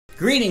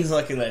Greetings,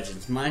 Lucky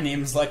Legends. My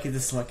name is Lucky,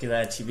 this is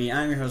LuckyLadTV.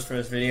 I'm your host for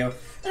this video,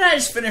 and I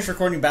just finished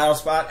recording Battle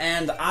Spot,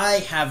 and I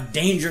have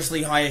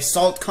dangerously high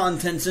salt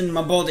contents in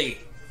my body.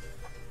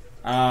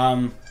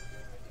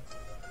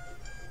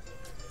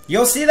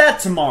 You'll see that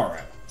tomorrow.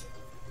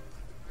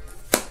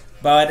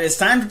 But it's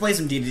time to play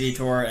some Dedede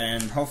Tour,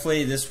 and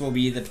hopefully this will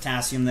be the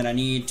potassium that I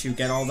need to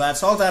get all that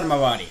salt out of my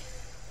body.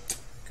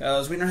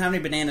 Because we don't have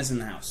any bananas in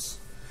the house.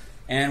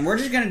 And we're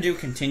just going to do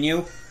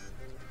continue.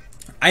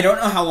 I don't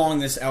know how long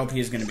this LP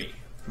is going to be.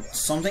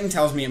 Something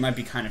tells me it might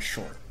be kind of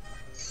short.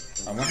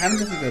 What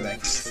happens if we go back?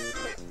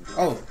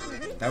 Oh,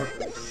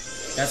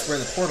 that's where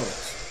the portal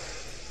is.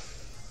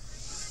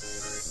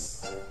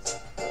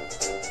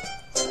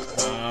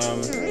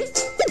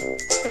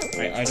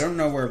 I don't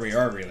know where we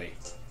are, really.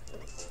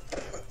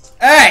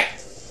 Hey!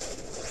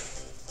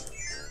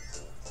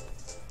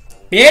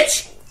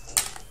 Bitch!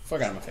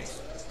 Fuck out of my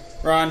face.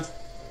 Run.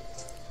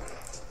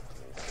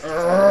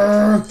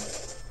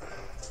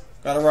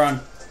 Gotta run.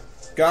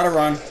 Gotta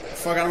run.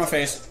 Fuck out of my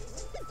face.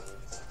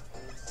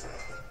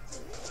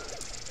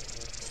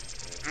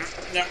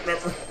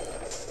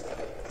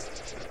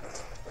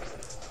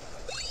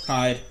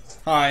 Hide.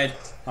 Hide.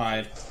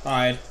 Hide.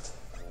 Hide.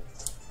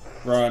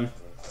 Run.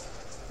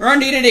 Run,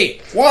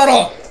 Dedede!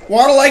 Waddle!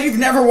 Waddle like you've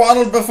never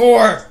waddled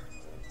before!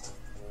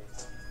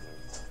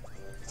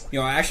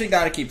 Yo, I actually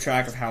gotta keep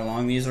track of how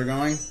long these are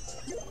going.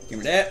 Give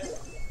me that.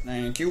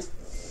 Thank you.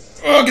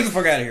 Oh, get the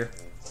fuck out of here.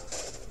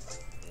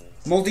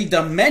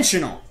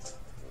 Multi-dimensional.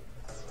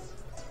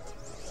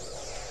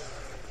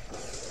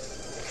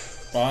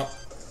 Bop.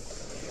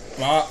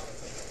 Bop.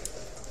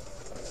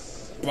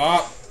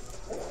 Bop.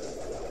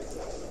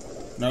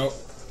 Nope.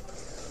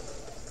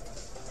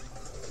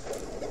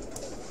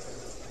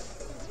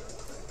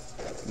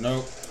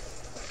 Nope.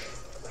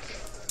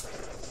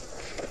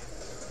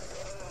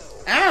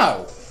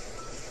 Ow!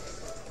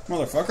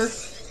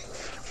 Motherfucker.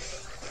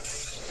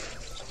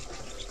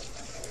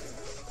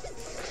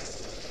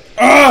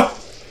 Ah!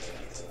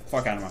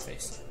 Fuck out of my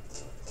face.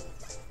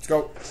 Let's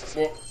go.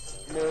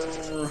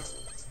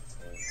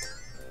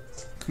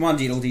 Come on,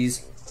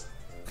 Deedledees.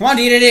 Come on,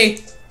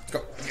 Dedede! Let's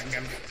go.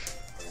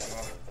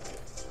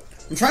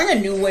 I'm trying a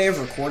new way of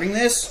recording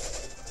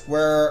this,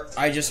 where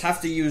I just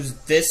have to use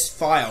this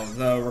file,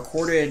 the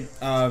recorded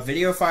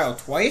video file,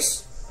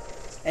 twice.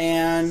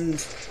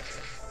 And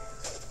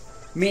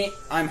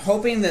I'm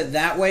hoping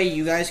that way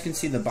you guys can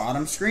see the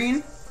bottom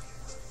screen.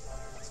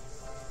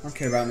 I don't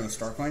care about no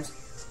star coins.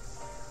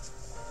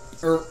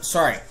 Or,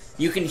 sorry,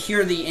 you can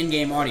hear the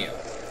in-game audio.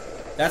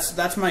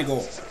 That's my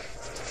goal.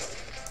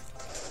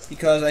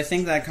 Because I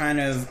think that kind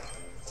of...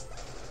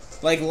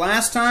 Like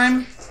last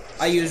time,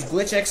 I used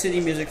Glitch X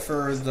City music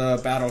for the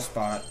battle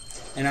spot.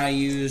 And I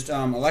used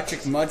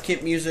Electric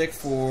Mudkip music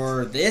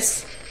for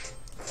this.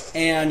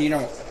 And, you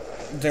know,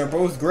 they're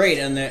both great,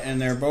 and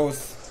they're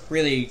both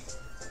really...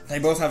 They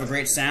both have a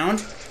great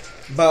sound.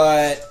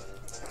 But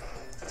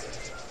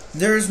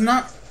there's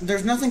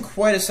nothing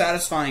quite as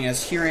satisfying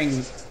as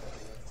hearing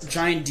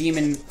giant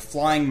demon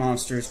flying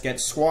monsters get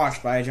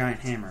squashed by a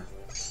giant hammer.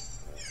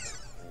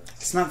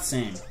 It's not the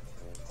same.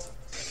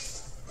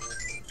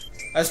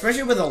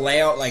 Especially with a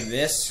layout like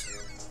this.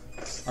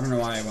 I don't know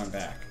why I went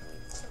back.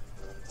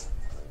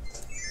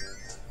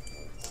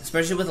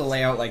 Especially with a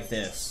layout like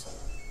this,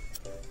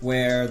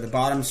 where the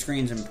bottom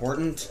screen's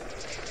important,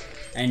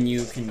 and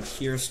you can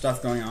hear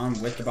stuff going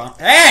on with the bottom.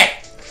 Hey!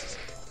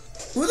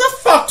 Who the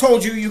fuck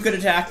told you you could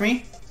attack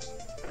me?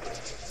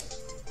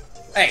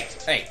 Hey,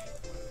 hey.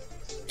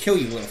 Kill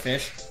you, little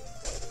fish.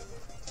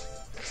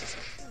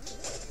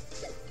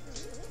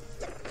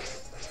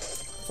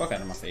 Fuck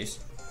out of my face.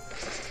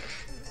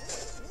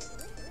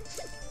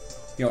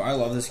 Yo, I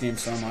love this game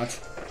so much.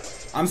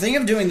 I'm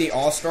thinking of doing the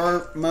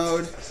All-Star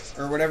mode,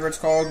 or whatever it's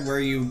called, where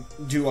you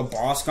do a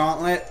boss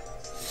gauntlet.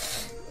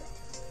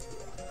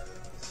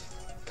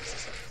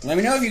 Let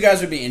me know if you guys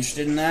would be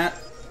interested in that.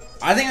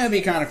 I think it would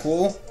be kind of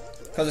cool,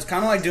 because it's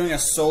kind of like doing a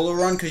solo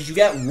run, because you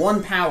get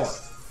one power.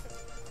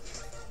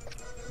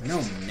 No,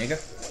 nigga.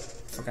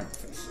 Fuck out of my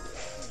face.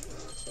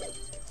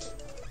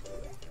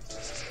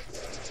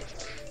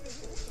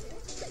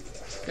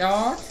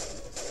 Yeah.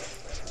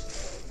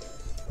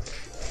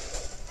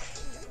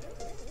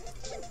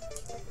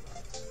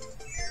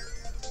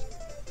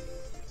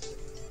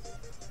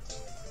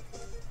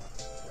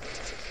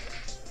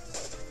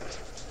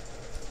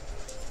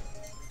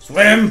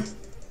 Swim!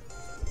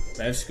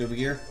 I have scuba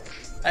gear.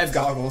 I have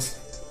goggles.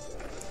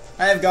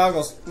 I have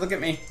goggles. Look at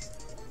me.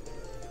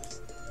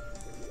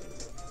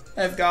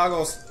 I have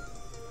goggles.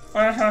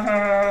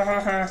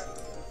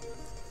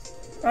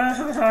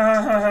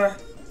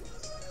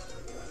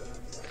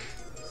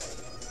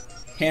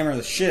 Hammer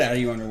the shit out of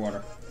you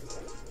underwater.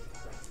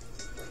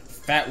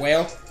 Fat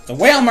whale. It's a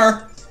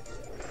whalemer!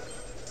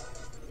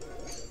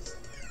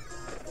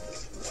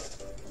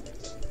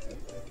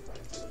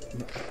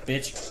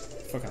 Bitch.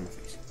 Fuck out of my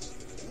face.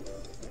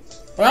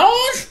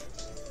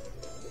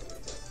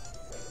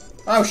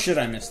 Oh shit,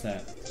 I missed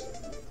that.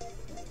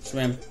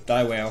 Swim.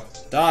 Die, whale.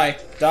 Die.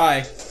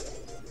 Die.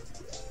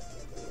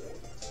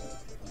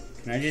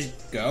 Can I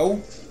just go?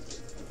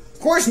 Of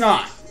course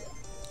not!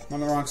 I'm on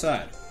the wrong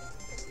side.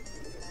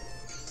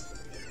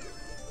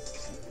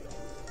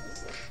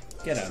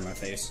 Get out of my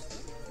face.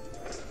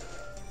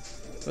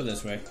 Go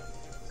this way.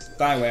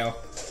 Die, whale.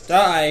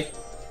 Die!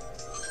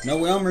 No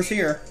Whalmers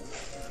here.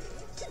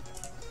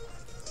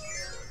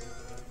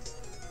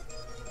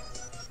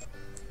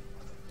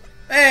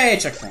 Hey,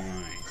 checkpoint!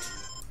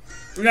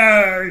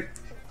 Yay!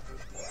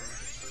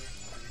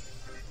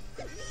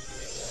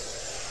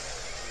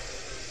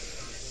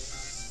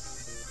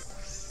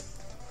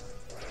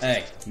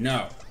 Hey,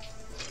 no.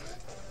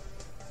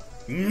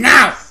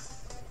 No!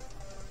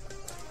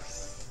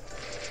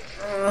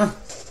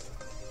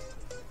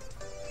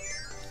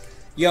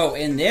 Yo,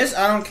 in this,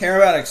 I don't care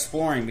about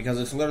exploring because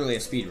it's literally a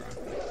speedrun.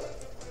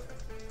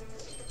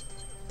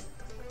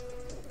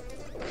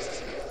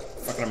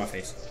 Fuck it on my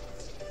face.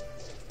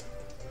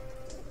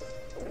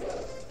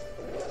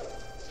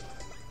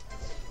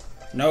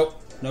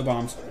 Nope, no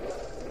bombs.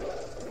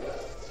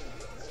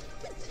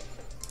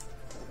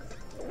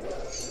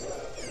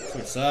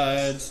 Switch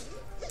sides.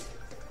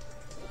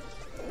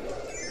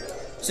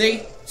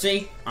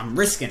 See, I'm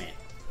risking it.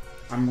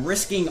 I'm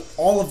risking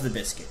all of the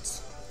biscuits.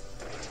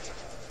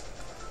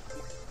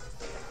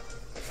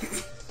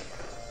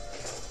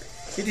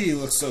 Dedede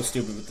looks so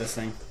stupid with this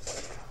thing.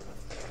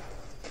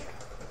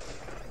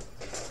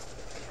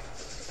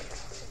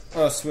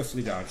 Oh,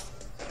 swiftly dodged.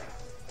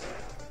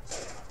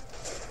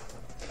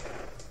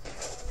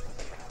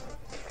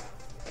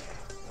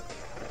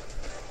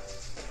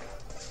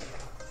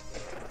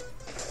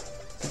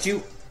 Did you?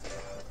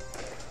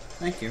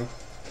 Thank you.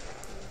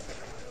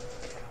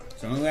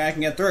 It's the only way I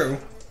can get through.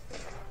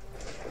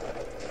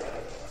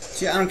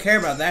 See, I don't care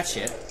about that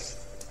shit.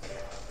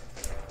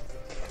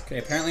 Okay,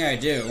 apparently I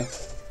do.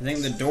 I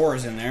think the door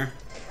is in there.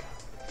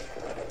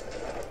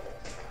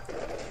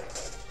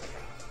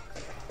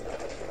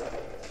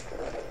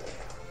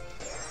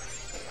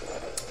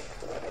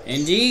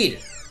 Indeed!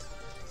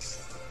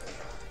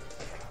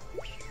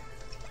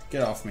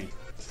 Get off me.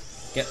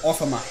 Get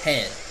off of my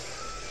head.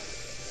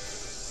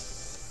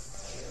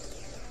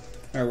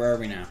 Alright, where are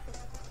we now?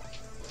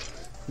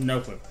 No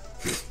clue.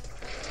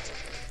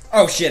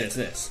 Oh shit, it's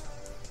this.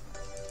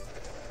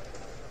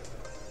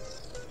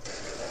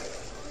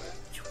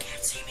 You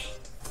can't see me.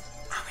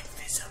 I'm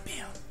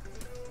invisible.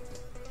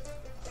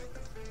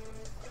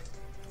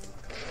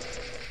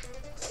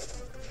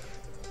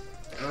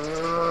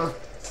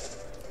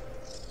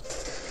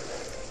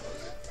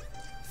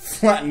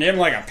 Flatten him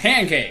like a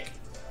pancake.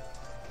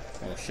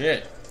 Oh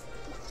shit.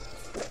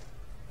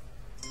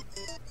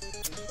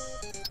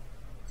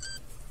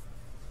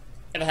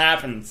 It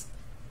happens.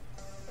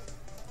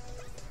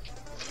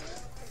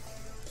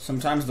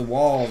 Sometimes the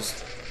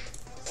walls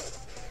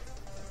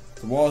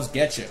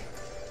get you.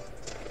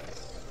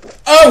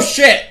 Oh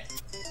shit!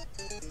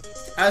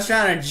 I was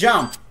trying to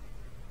jump.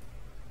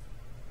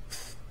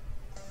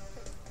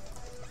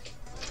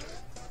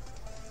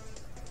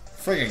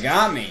 Friggin'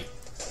 got me.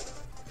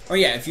 Oh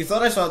yeah, if you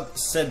thought I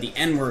said the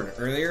N-word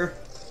earlier,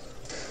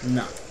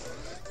 no.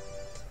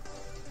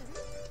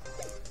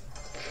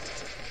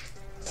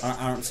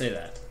 I don't say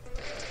that.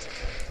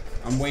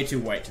 I'm way too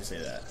white to say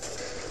that.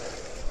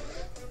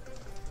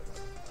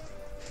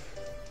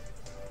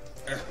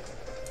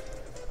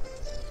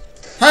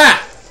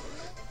 Ha!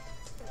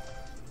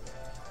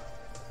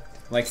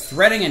 Like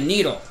threading a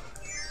needle.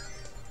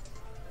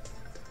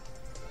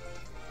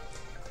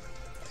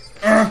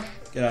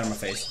 Get out of my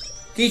face.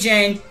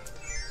 Keychain!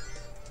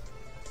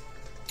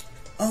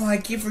 Oh, I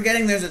keep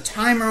forgetting there's a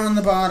timer on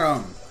the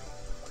bottom.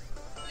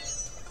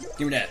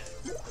 Give me that.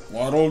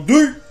 Waddle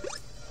dee!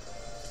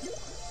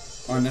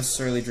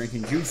 Unnecessarily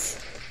drinking juice.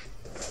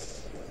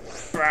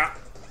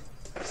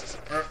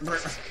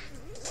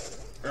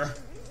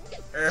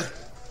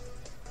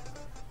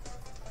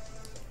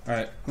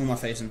 Alright, who am I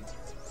facing?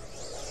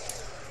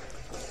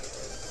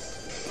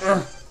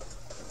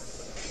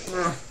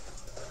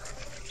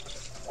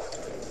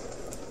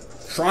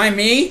 Try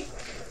me?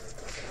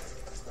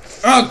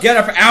 Oh, get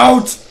up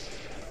out!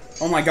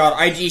 Oh my god,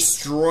 I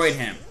destroyed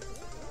him.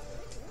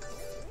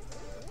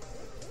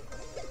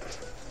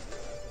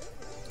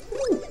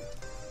 Ooh.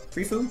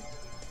 Free food?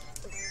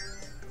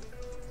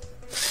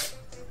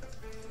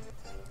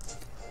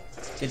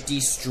 Get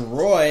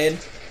destroyed.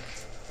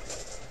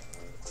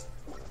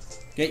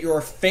 Get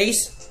your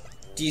face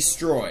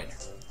destroyed.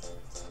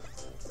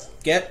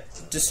 Get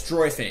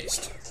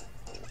destroy-faced.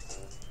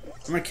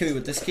 I'm gonna kill you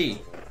with this key.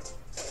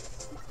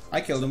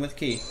 I killed him with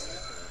key.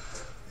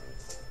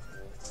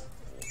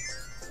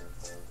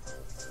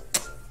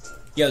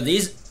 Yo,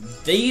 these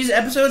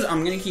episodes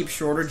I'm gonna keep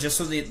shorter just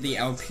so the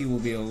LP will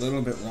be a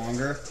little bit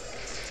longer.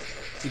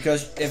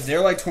 Because if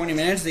they're like 20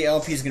 minutes, the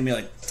LP is gonna be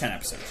like 10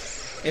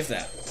 episodes. If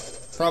that.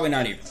 Probably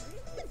not even.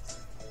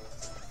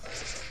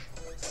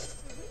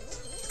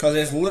 Because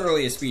it's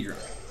literally a speedrun.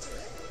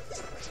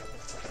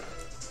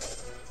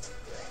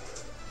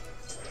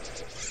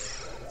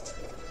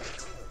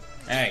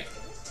 Hey.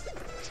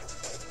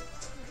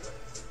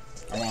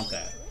 I want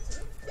that.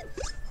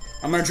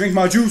 I'm gonna drink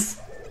my juice.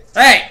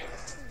 Hey!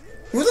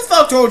 Who the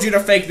fuck told you to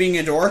fake being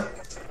a door?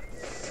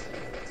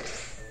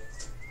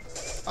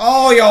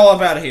 Oh, y'all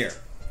up out of here.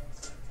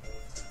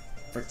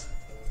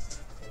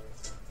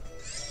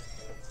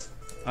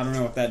 I don't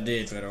know what that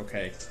did, but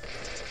okay.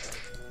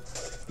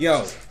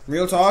 Yo,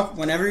 real talk,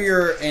 whenever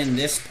you're in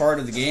this part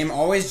of the game,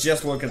 always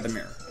just look at the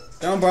mirror.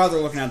 Don't bother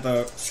looking at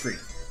the screen.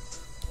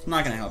 I'm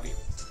not gonna help you.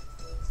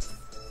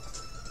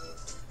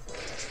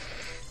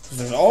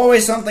 There's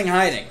always something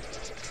hiding.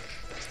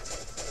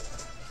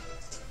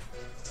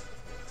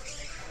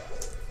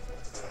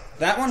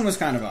 That one was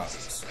kind of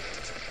obvious.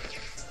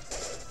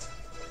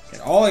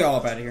 Get all y'all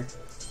up out of here.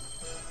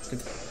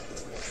 Get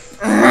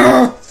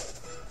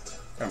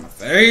on my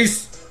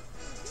face.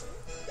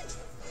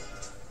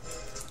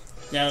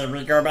 Yeah,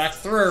 we go back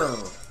through.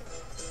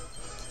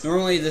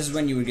 Normally, this is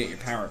when you would get your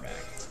power back.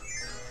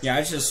 Yeah,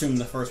 I just assumed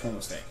the first one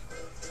was fake.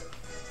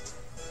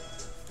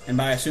 And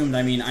by assumed,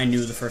 I mean I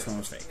knew the first one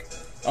was fake.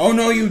 Oh,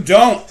 no, you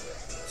don't!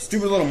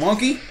 Stupid little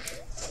monkey.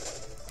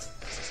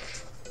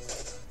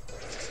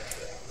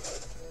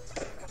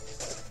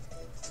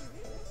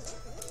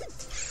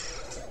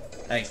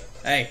 Hey,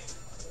 hey.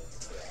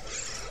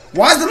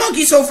 Why is the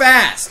monkey so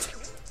fast?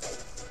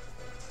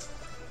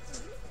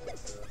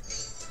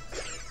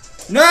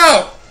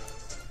 No!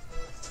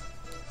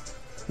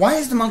 Why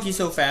is the monkey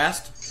so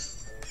fast?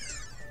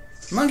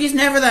 The monkey's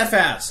never that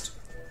fast.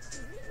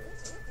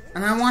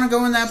 And I want to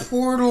go in that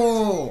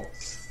portal.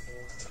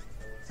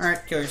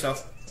 Alright, kill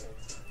yourself.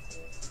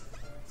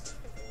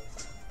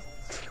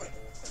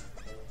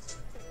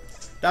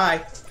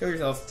 Die. Kill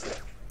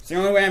yourself. It's the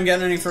only way I'm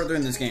getting any further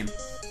in this game.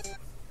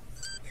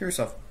 Kill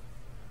yourself.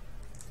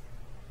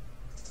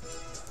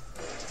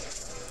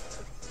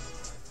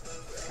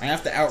 I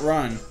have to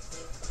outrun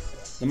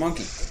the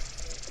monkey.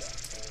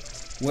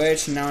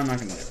 Which, now I'm not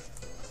going to do.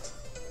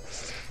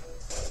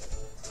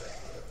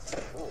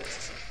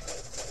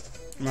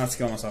 I'm going to have to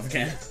kill myself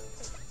again.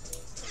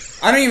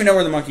 I don't even know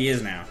where the monkey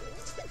is now.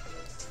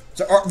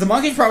 So, the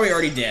monkey's probably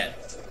already dead.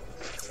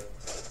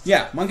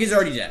 Yeah, monkey's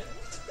already dead.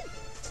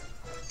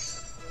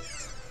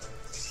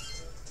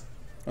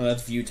 Oh,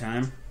 that's view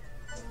time.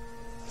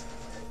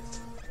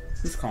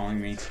 Who's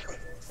calling me?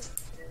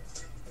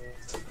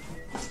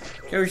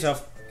 Kill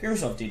yourself. Kill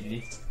yourself,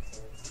 Dedede.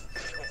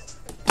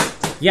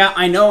 Yeah,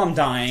 I know I'm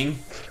dying.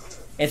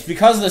 It's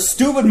because of the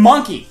stupid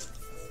monkey.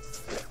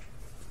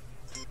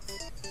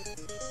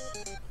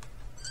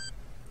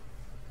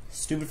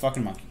 Stupid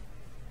fucking monkey.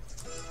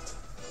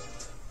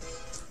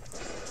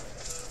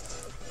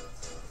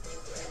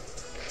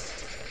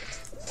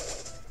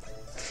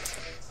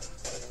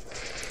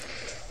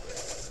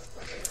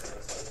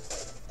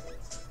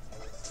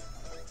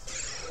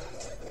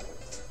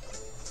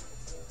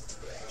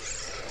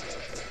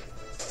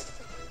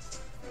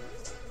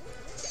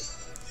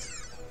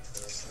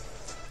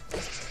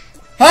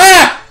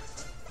 Ha!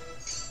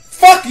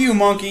 Fuck you,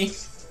 monkey!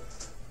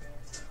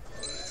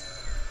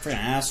 Freaking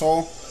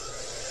asshole.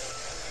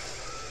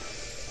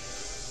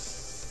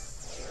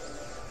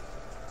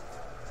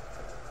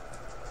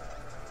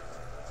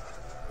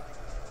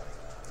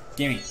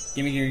 Gimme.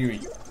 Gimme, gimme,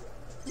 gimme.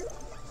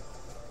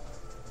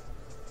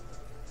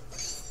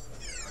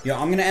 Yo,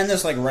 I'm gonna end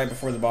this like right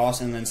before the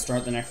boss and then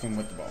start the next one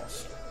with the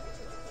boss.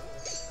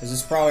 This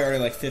is probably already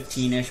like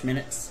 15-ish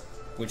minutes,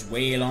 which is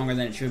way longer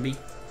than it should be.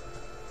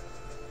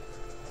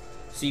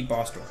 See,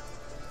 boss door.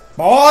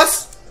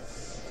 Boss!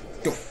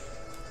 Door.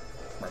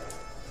 Right.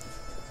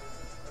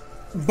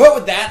 But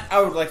with that,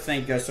 I would like to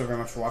thank you guys so very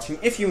much for watching.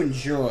 If you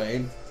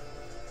enjoyed,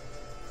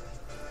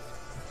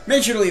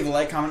 make sure to leave a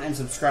like, comment, and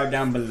subscribe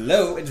down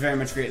below. It's very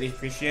much greatly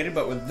appreciated.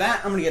 But with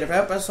that, I'm going to get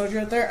about. Best soldier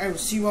out there. I will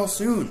see you all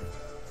soon.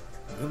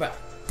 Goodbye.